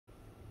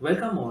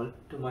Welcome all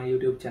to my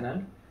YouTube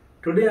channel.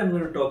 Today I'm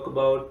going to talk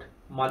about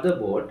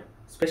motherboard,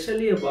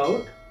 especially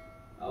about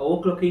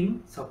overclocking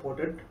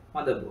supported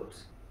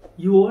motherboards.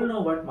 You all know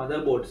what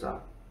motherboards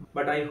are,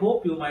 but I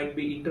hope you might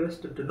be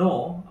interested to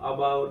know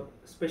about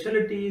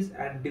specialties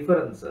and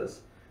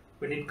differences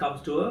when it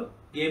comes to a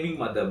gaming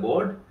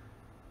motherboard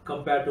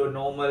compared to a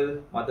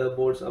normal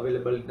motherboards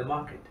available in the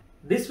market.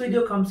 This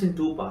video comes in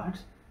two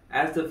parts.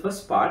 As the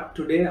first part,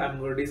 today I'm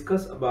going to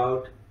discuss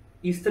about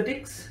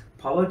aesthetics,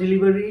 power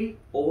delivery,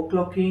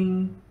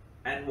 overclocking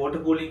and water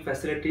cooling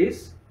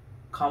facilities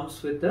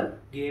comes with the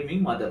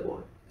gaming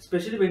motherboard.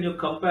 Especially when you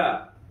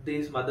compare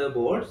these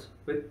motherboards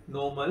with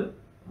normal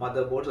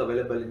motherboards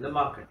available in the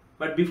market.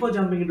 But before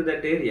jumping into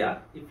that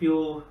area, if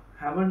you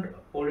haven't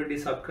already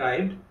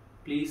subscribed,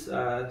 please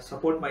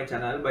support my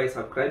channel by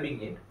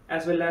subscribing it,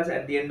 as well as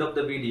at the end of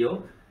the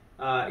video,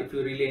 if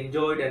you really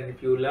enjoyed and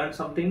if you learned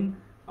something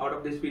out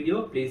of this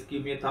video, please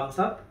give me a thumbs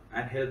up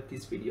and help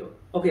this video.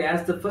 Okay,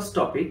 as the first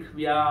topic,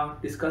 we are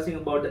discussing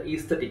about the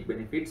aesthetic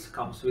benefits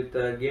comes with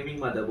a gaming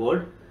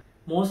motherboard.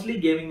 Mostly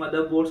gaming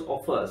motherboards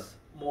offers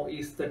more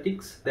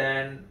aesthetics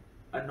than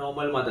a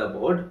normal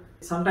motherboard.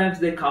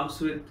 Sometimes they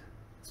comes with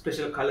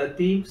special color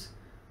themes,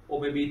 or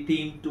maybe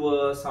themed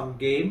to some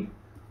game,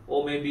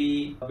 or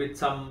maybe with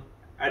some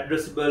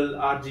addressable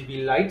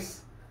RGB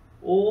lights,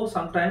 or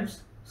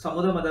sometimes some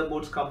other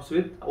motherboards comes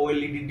with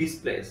OLED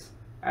displays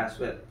as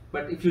well.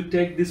 But if you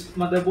take this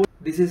motherboard,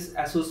 this is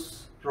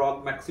Asus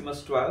ROG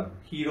Maximus 12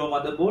 Hero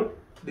motherboard.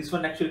 This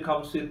one actually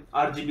comes with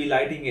RGB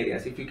lighting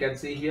areas. If you can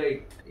see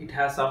here, it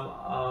has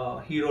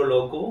some Hero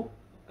logo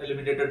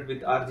illuminated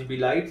with RGB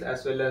lights,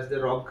 as well as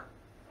the ROG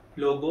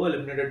logo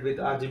illuminated with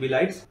RGB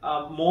lights.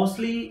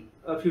 Mostly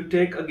if you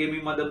take a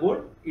gaming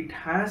motherboard, it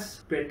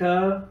has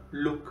better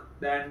look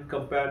than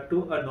compared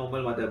to a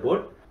normal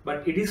motherboard,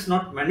 but it is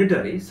not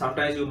mandatory.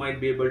 Sometimes you might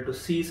be able to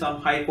see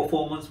some high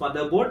performance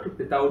motherboard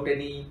without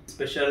any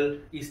special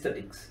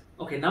aesthetics.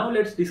 Okay, now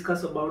let's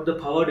discuss about the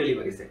power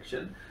delivery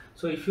section.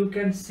 So if you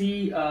can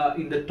see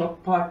in the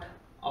top part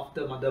of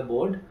the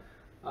motherboard,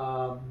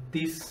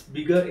 this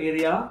bigger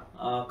area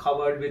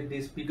covered with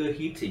these bigger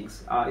heat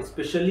sinks,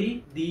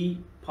 especially the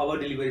power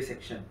delivery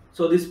section.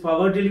 So this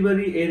power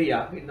delivery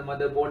area in the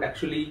motherboard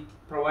actually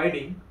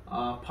providing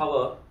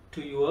power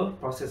to your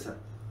processor.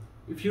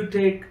 If you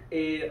take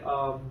a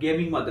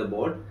gaming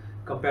motherboard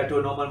compared to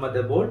a normal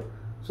motherboard,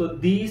 so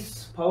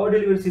these power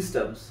delivery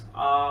systems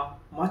are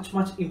much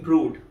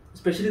improved.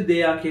 Especially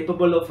they are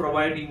capable of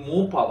providing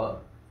more power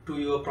to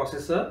your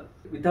processor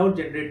without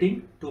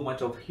generating too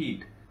much of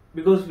heat.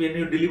 Because when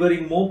you're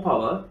delivering more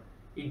power,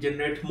 it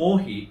generates more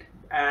heat,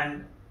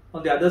 and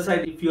on the other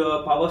side, if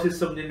your power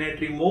system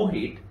generating more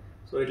heat,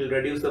 so it will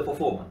reduce the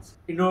performance.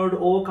 In order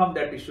to overcome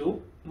that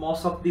issue,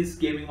 most of these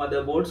gaming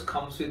motherboards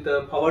comes with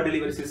a power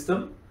delivery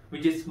system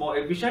which is more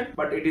efficient,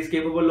 but it is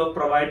capable of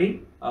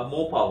providing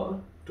more power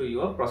to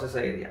your processor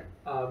area.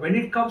 When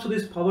it comes to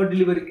this power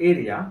delivery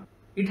area,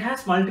 it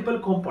has multiple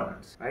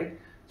components, right?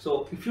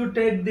 So if you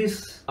take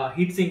this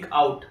heatsink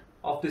out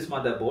of this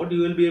motherboard,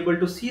 you will be able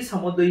to see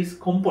some of these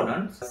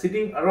components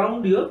sitting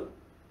around your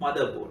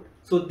motherboard.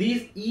 So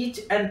these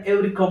each and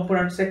every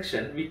component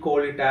section, we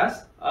call it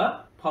as a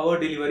power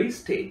delivery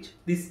stage.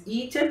 This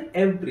each and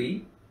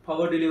every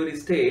power delivery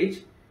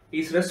stage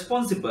is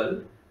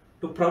responsible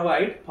to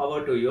provide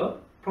power to your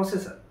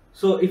processor.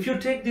 So if you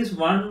take this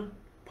one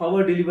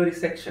power delivery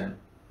section,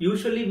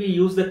 usually we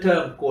use the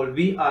term called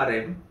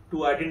VRM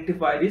to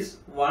identify this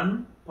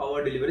one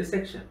power delivery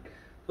section.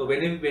 So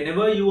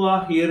whenever you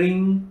are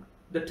hearing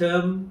the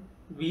term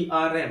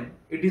VRM,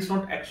 it is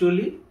not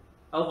actually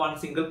a one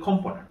single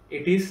component.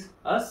 It is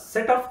a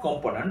set of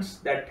components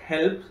that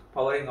help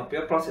powering up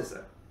your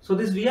processor. So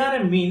this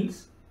VRM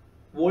means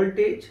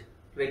voltage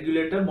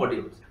regulator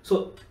modules.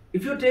 So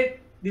if you take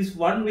this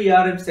one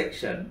VRM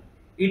section,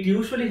 it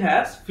usually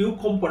has few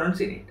components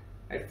in it.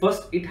 At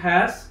first, it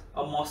has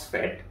a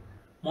MOSFET.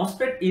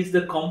 MOSFET is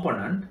the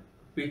component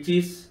which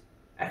is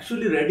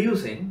actually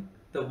reducing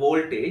the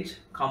voltage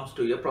comes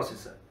to your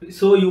processor.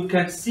 So you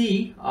can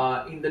see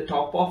in the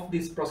top of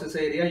this processor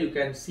area, you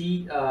can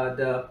see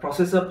the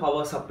processor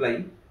power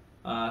supply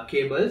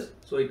cables.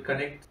 So it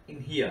connects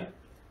in here.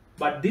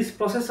 But this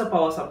processor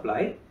power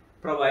supply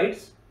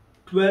provides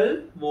 12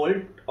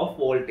 volt of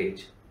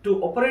voltage.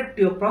 To operate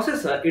your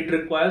processor, it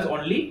requires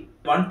only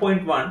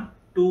 1.1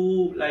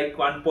 to like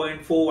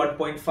 1.4,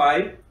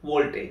 1.5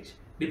 voltage.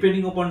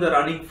 Depending upon the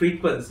running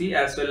frequency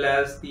as well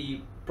as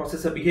the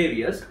processor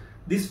behaviors,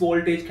 this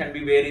voltage can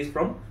be varies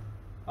from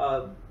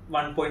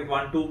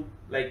 1.1 to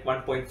like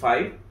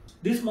 1.5.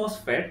 This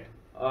MOSFET,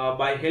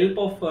 by help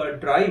of a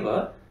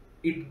driver,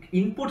 it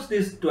inputs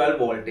this 12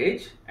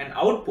 voltage and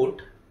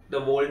output the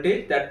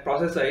voltage that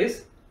processor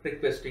is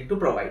requesting to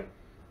provide.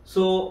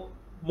 So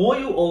more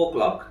you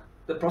overclock,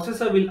 the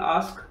processor will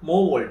ask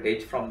more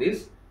voltage from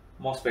these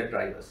MOSFET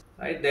drivers,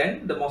 right?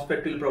 Then the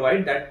MOSFET will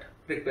provide that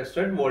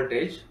requested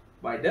voltage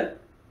by the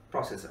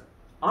processor.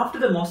 After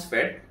the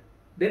MOSFET,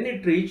 then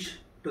it reach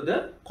to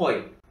the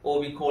coil, or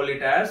we call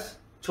it as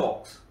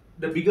chokes.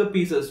 The bigger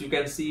pieces you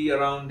can see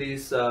around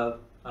this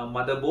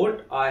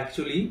motherboard are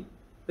actually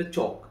the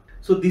choke.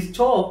 So this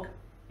choke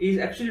is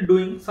actually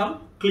doing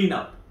some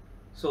cleanup.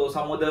 So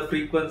some of the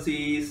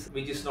frequencies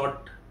which is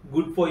not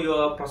good for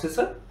your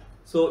processor,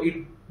 so it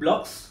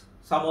blocks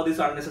some of these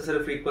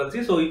unnecessary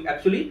frequencies. So it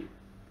actually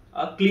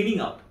cleaning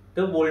up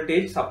the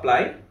voltage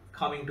supply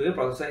coming to a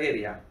processor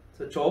area.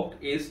 So choke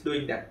is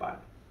doing that part.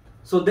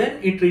 So then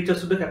it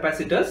reaches to the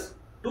capacitors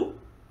to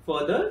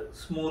further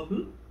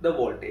smoothen the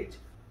voltage.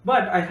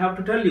 But I have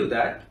to tell you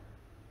that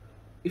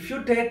if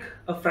you take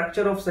a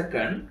fraction of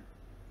second,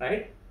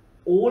 right,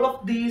 all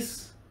of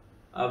these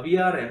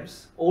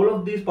VRMs, all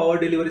of these power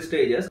delivery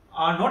stages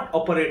are not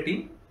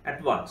operating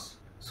at once.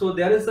 So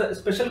there is a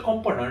special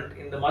component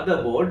in the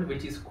motherboard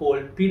which is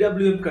called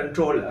PWM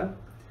controller.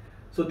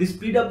 So this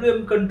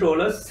PWM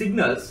controller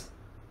signals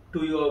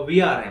to your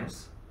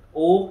VRMs,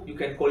 or you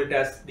can call it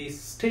as these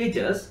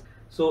stages.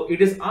 So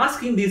it is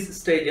asking these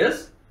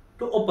stages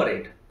to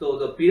operate. So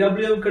the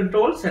PWM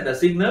control send a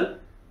signal,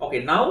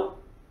 okay, now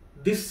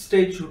this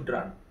stage should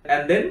run,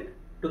 and then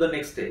to the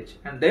next stage,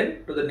 and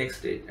then to the next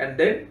stage, and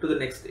then to the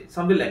next stage,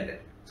 something like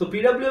that. So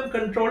PWM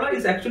controller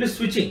is actually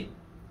switching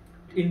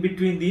in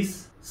between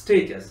these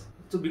stages.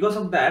 So because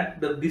of that,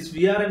 these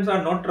VRMs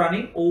are not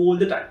running all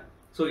the time.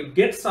 So it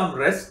gets some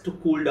rest to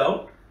cool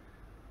down,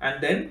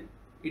 and then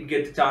it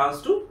gets a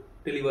chance to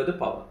deliver the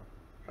power,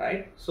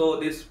 right? So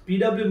this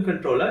PWM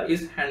controller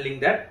is handling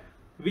that,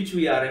 which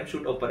VRM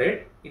should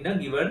operate in a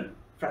given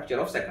fraction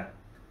of second.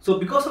 So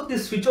because of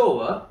this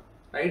switchover,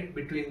 right,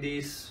 between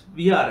these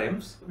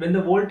VRMs, when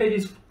the voltage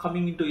is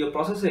coming into your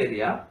processor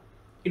area,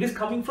 it is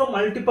coming from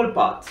multiple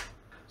paths.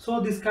 So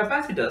these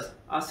capacitors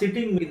are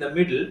sitting in the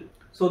middle.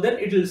 So then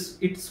it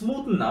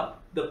smoothen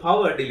up the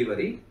power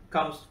delivery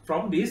comes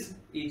from this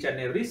each and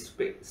every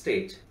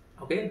stage.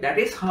 Okay, that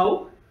is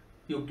how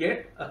you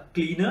get a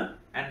cleaner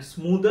and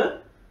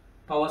smoother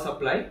power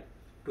supply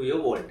to your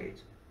voltage.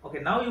 Okay,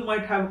 now you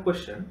might have a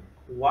question,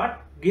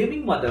 what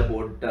gaming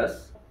motherboard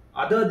does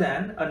other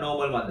than a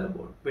normal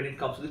motherboard when it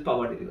comes to the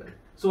power delivery.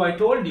 So I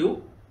told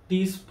you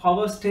these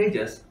power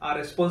stages are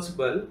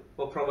responsible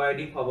for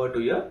providing power to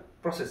your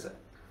processor.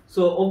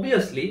 So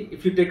obviously,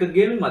 if you take a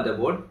gaming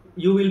motherboard,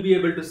 you will be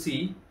able to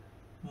see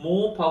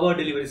more power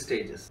delivery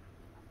stages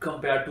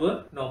compared to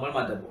a normal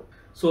motherboard.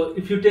 So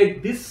if you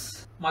take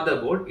this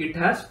motherboard, it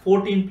has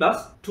 14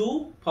 plus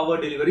 2 power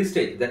delivery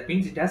stages. That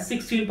means it has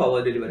 16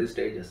 power delivery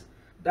stages.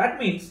 That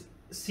means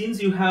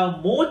since you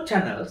have more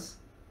channels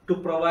to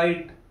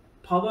provide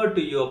power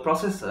to your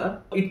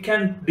processor, it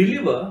can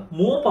deliver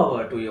more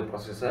power to your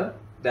processor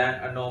than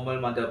a normal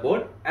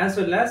motherboard, as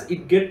well as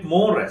it get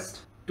more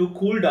rest to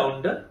cool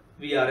down the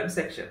VRM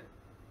section.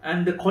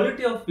 And the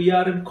quality of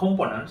VRM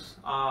components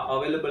are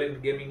available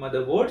in gaming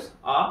motherboards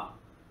are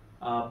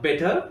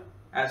better,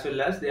 as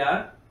well as they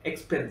are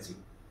expensive.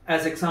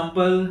 As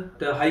example,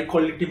 the high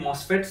quality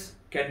MOSFETs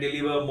can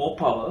deliver more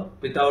power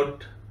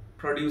without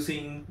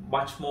producing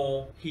much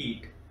more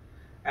heat,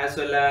 as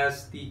well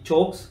as the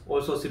chokes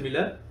also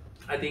similar.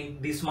 I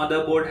think this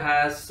motherboard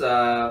has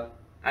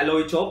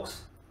alloy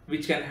chokes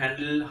which can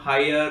handle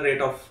higher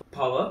rate of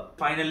power.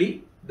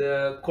 Finally,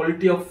 the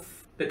quality of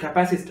the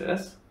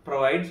capacitors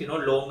provides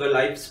longer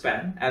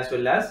lifespan, as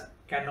well as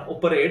can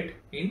operate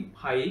in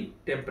high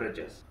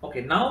temperatures.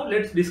 Okay, now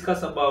let's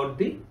discuss about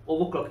the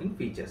overclocking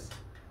features.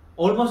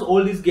 Almost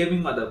all these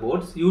gaming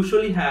motherboards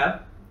usually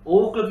have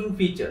overclocking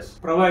features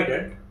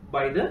provided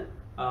by the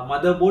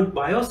motherboard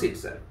BIOS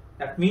itself.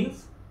 That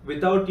means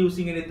without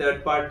using any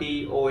third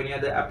party or any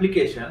other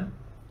application,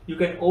 you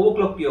can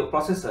overclock your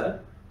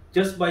processor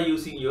just by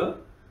using your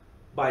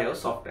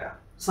BIOS software.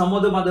 Some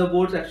of the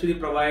motherboards actually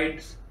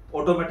provides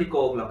automatic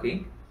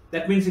overclocking.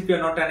 That means if you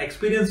are not an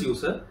experienced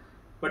user,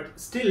 but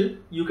still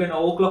you can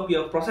overclock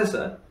your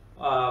processor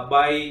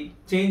by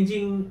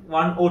changing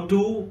one or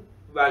two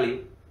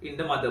value in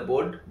the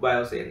motherboard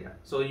BIOS area.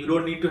 So you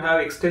don't need to have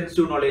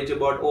extensive knowledge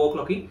about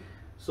overclocking.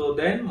 So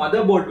then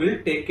motherboard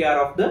will take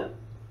care of the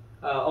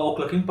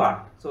overclocking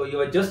part. So you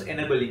are just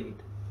enabling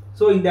it.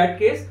 So in that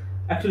case,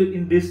 actually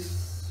in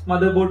this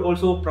motherboard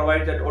also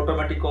provides that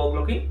automatic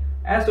overclocking,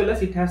 as well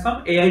as it has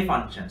some AI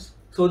functions.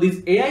 So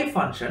this AI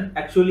function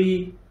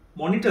actually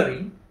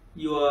monitoring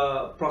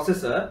your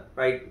processor,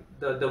 right?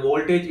 The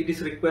voltage it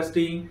is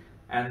requesting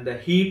and the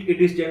heat it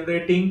is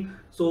generating.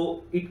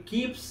 So it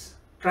keeps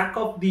track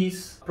of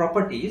these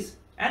properties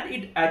and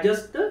it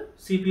adjusts the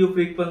CPU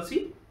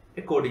frequency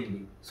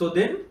accordingly. So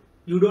then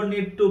you don't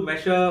need to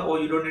measure, or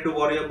you don't need to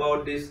worry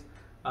about these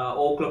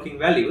overclocking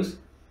values.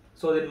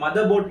 So the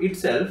motherboard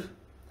itself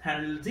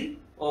handles the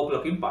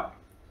overclocking part.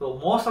 So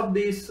most of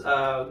these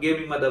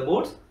gaming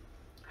motherboards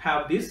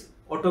have this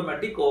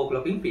automatic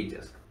overclocking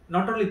features.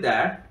 Not only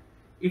that,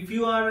 if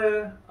you are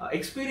an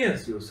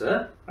experienced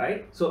user,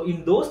 right? So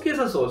in those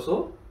cases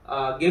also,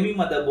 gaming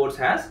motherboards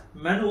has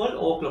manual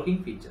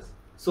overclocking features.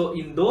 So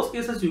in those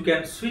cases, you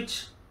can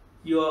switch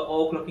your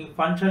overclocking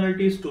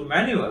functionalities to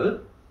manual.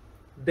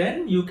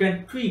 Then you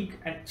can tweak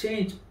and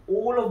change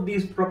all of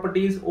these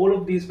properties, all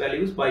of these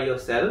values by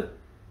yourself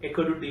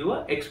according to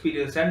your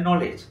experience and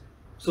knowledge.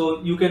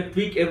 So you can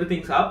tweak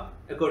everything up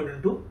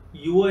according to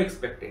your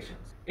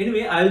expectations.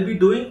 Anyway, I will be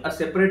doing a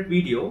separate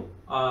video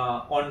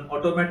on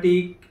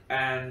automatic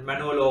and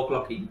manual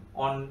overclocking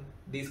on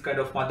these kind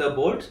of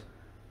motherboards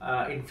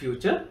in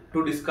future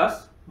to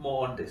discuss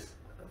more on this.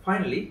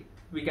 Finally,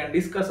 we can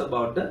discuss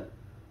about the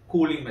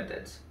cooling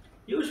methods.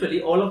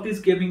 Usually, all of these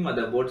gaming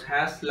motherboards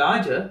has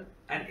larger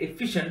and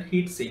efficient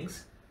heat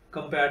sinks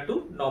compared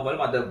to normal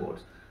motherboards.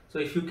 So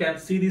if you can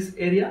see this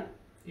area,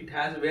 it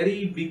has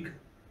very big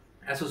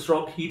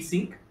isostroke heat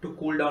sink to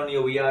cool down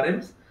your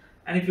VRMs.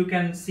 And if you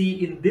can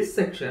see in this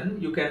section,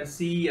 you can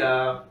see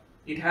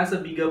it has a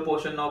bigger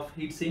portion of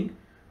heatsink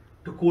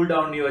to cool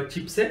down your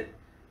chipset,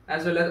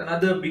 as well as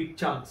another big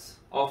chunks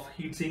of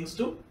heat sinks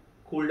to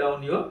cool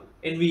down your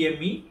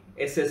NVMe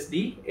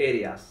SSD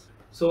areas.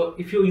 So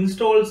if you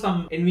install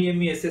some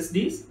NVMe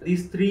SSDs,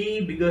 these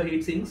three bigger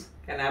heat sinks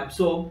can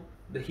absorb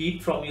the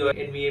heat from your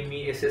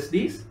NVMe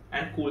SSDs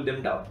and cool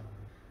them down.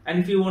 And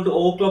if you want to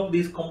overclock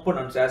these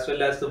components as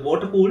well as the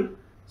water cool,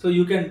 so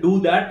you can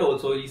do that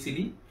also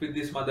easily with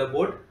this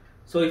motherboard.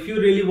 So if you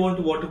really want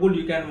to water cool,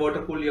 you can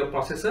water cool your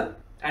processor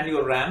and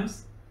your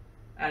RAMs.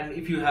 And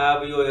if you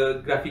have your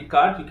graphic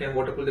card, you can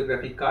water cool the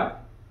graphic card.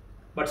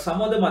 But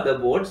some other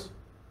motherboards,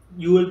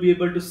 you will be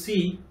able to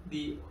see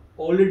the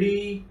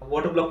already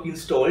water block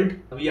installed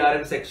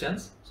VRM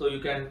sections. So you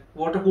can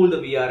water cool the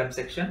VRM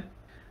section.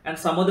 And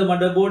some other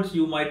motherboards,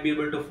 you might be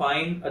able to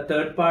find a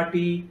third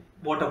party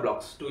water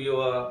blocks to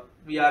your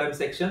VRM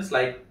sections,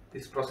 like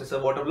this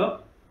processor water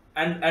block.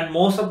 And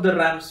most of the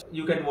RAMs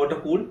you can water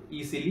cool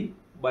easily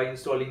by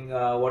installing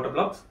water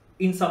blocks.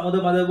 In some other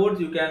motherboards,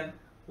 you can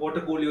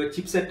water cool your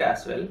chipset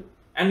as well.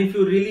 And if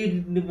you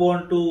really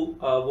want to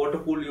water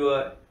cool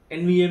your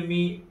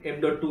NVMe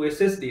M.2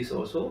 SSDs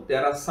also,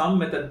 there are some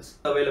methods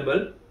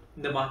available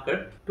in the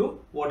market to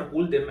water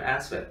cool them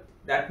as well.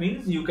 That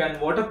means you can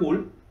water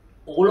cool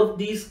all of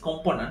these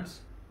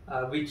components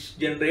which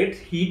generate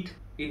heat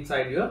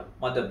inside your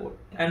motherboard.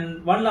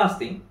 And one last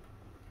thing,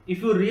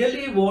 if you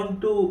really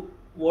want to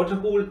water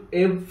cool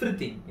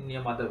everything in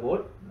your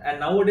motherboard, and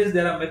nowadays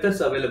there are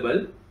methods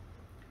available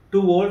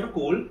to water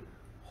cool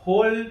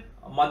whole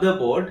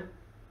motherboard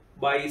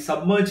by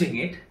submerging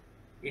it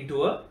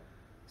into a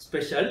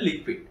special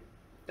liquid.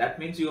 That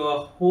means your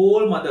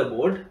whole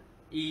motherboard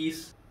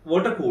is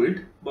water cooled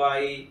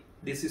by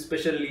this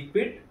special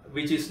liquid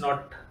which is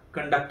not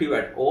conductive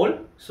at all.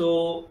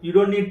 So you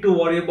don't need to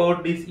worry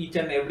about this each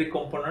and every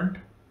component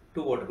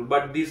to water cool.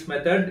 But this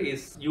method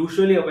is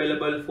usually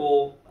available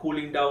for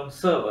cooling down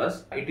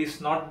servers. It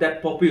is not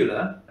that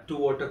popular to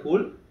water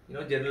cool,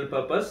 general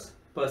purpose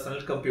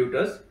personal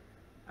computers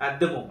at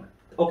the moment.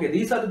 Okay,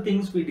 these are the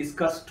things we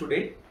discussed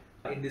today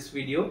in this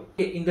video.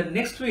 Okay, in the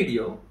next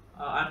video,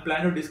 I'm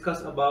planning to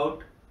discuss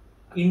about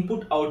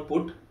input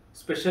output,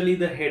 especially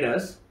the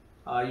headers.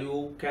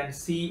 You can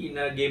see in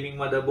a gaming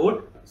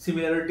motherboard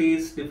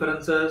similarities,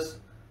 differences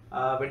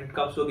when it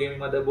comes to a gaming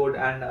motherboard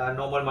and a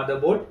normal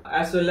motherboard,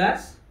 as well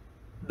as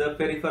the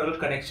peripheral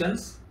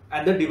connections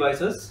and the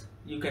devices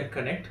you can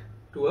connect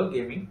to a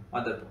gaming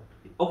motherboard.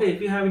 Okay,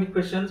 if you have any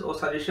questions or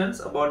suggestions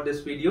about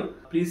this video,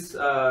 please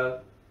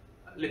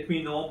let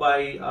me know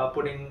by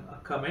putting a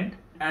comment.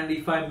 And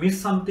if I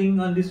missed something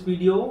on this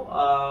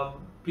video,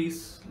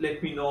 please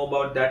let me know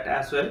about that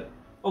as well.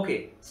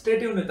 Okay, stay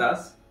tuned with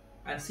us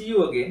and see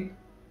you again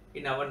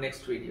in our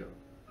next video.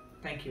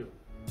 Thank you.